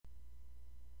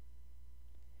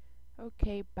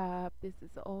Okay, Bob, this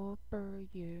is all for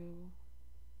you.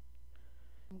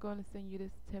 I'm going to send you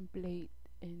this template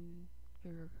in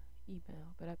your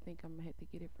email, but I think I'm going to have to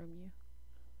get it from you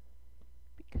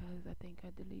because I think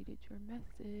I deleted your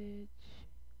message.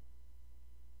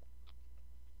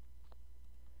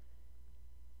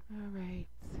 Alright,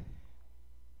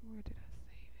 where did I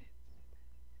save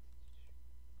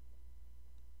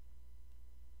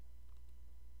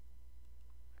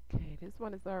it? Okay, this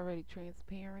one is already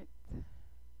transparent.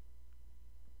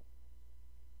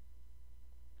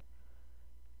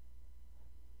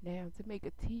 Now to make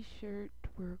a t-shirt,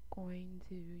 we're going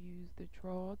to use the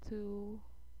draw tool.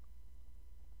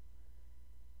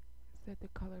 Set the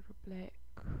color to black.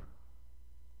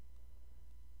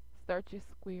 Start your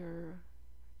square.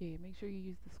 Yeah, make sure you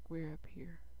use the square up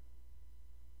here.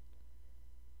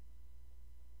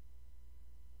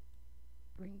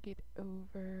 Bring it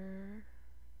over.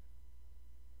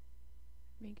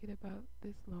 Make it about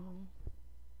this long.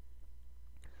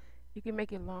 You can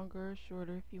make it longer or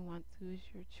shorter if you want to. It's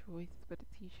your choice, but the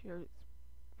t-shirt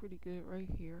is pretty good right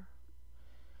here.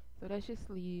 So that's your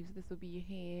sleeves. This will be your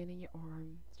hand and your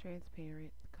arm. It's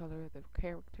transparent. The color of the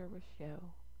character will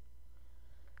show.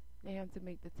 Now to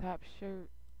make the top shirt,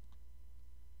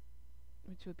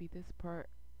 which will be this part,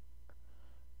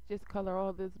 just color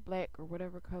all this black or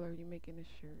whatever color you're making the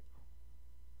shirt.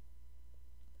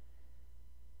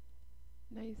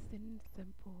 Nice and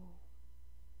simple.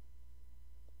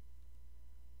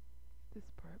 This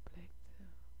part black too.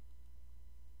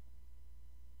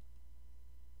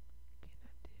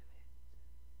 Cannot do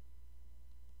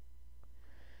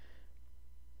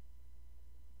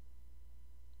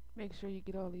it. Make sure you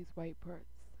get all these white parts.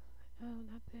 Oh,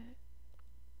 not that.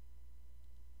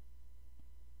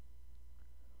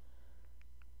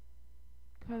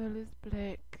 Colorless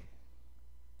black.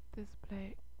 This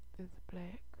black. This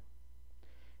black.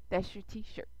 That's your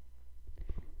t-shirt.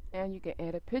 Now you can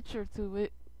add a picture to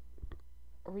it,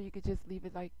 or you could just leave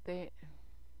it like that.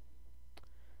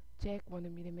 Jack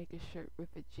wanted me to make a shirt with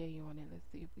a J on it. Let's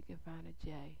see if we can find a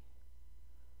J.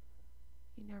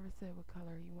 He never said what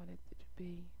color he wanted it to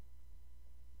be.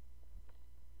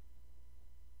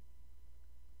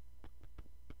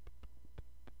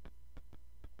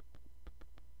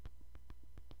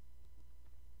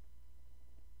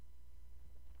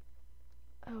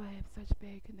 Oh, I have such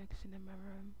bad connection in my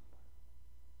room.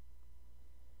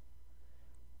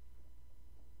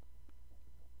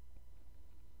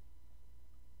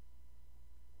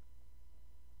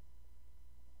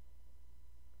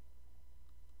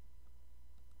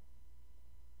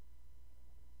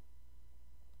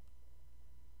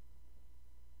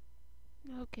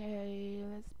 Okay,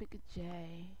 let's pick a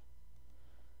J.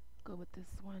 Go with this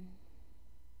one.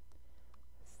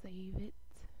 Save it.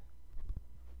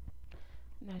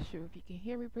 Not sure if you can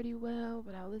hear me pretty well,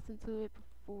 but I'll listen to it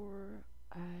before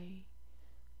I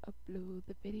upload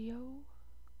the video.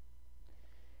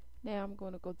 Now I'm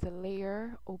going to go to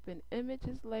layer, open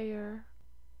images layer.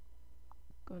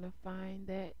 Going to find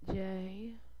that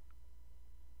J.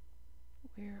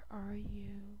 Where are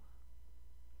you?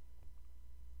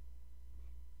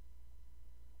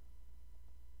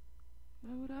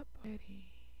 Load up already.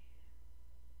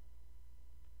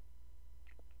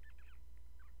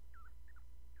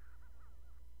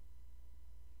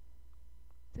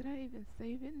 Did I even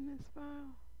save it in this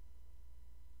file?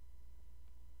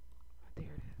 Oh, there it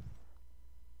is.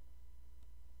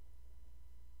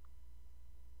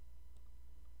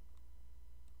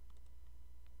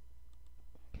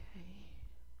 Okay.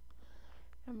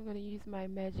 I'm going to use my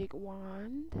magic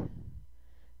wand.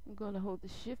 I'm going to hold the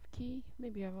shift key.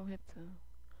 Maybe I won't have to.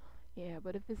 Yeah,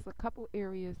 but if it's a couple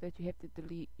areas that you have to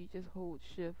delete, you just hold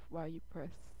shift while you press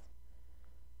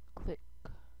click.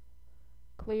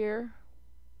 Clear.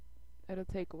 That'll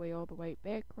take away all the white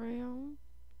background.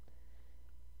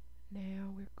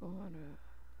 Now we're going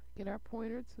to get our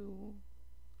pointer tool.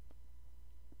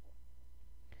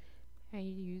 And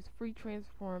you use free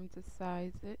transform to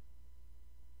size it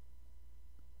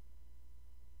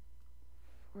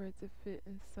for it to fit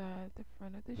inside the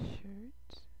front of the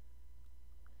shirt.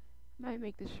 Might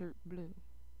make the shirt blue.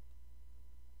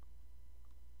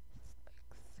 It's like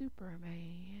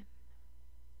Superman.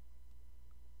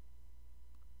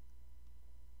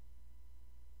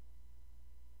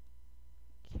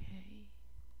 Okay.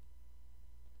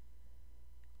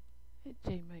 That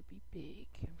J might be big,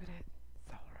 but that's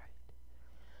alright.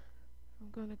 I'm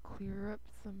gonna clear up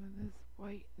some of this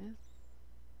whiteness.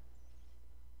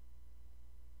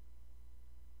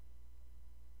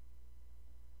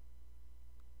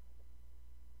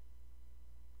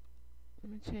 I'm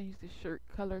gonna change the shirt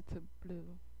color to blue.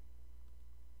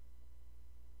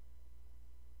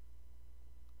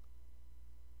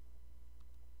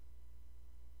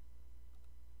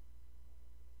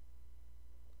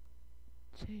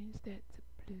 change that to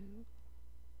blue.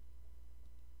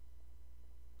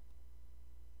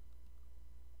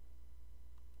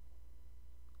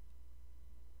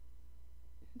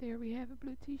 There we have a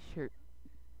blue t-shirt.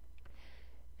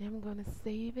 Now I'm going to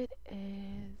save it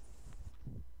as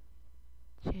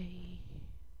J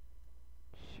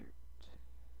shirt.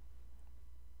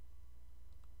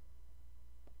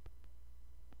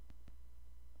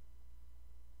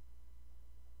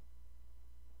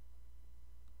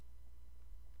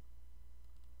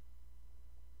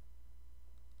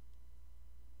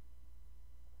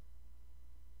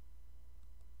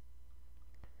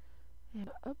 And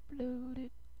upload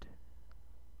it.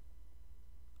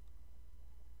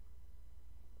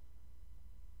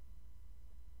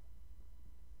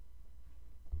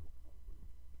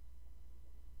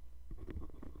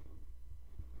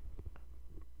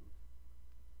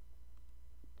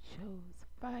 Chose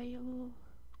file.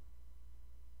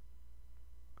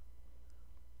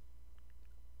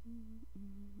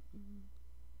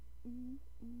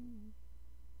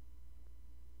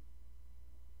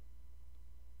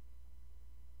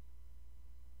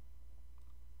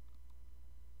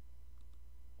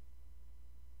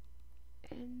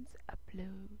 Ends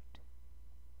upload.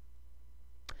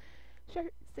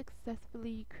 Shirt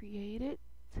successfully created.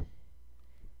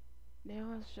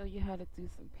 Now I'll show you how to do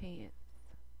some pants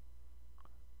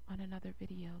on another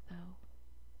video though.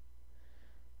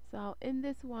 So I'll end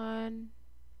this one.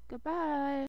 Goodbye.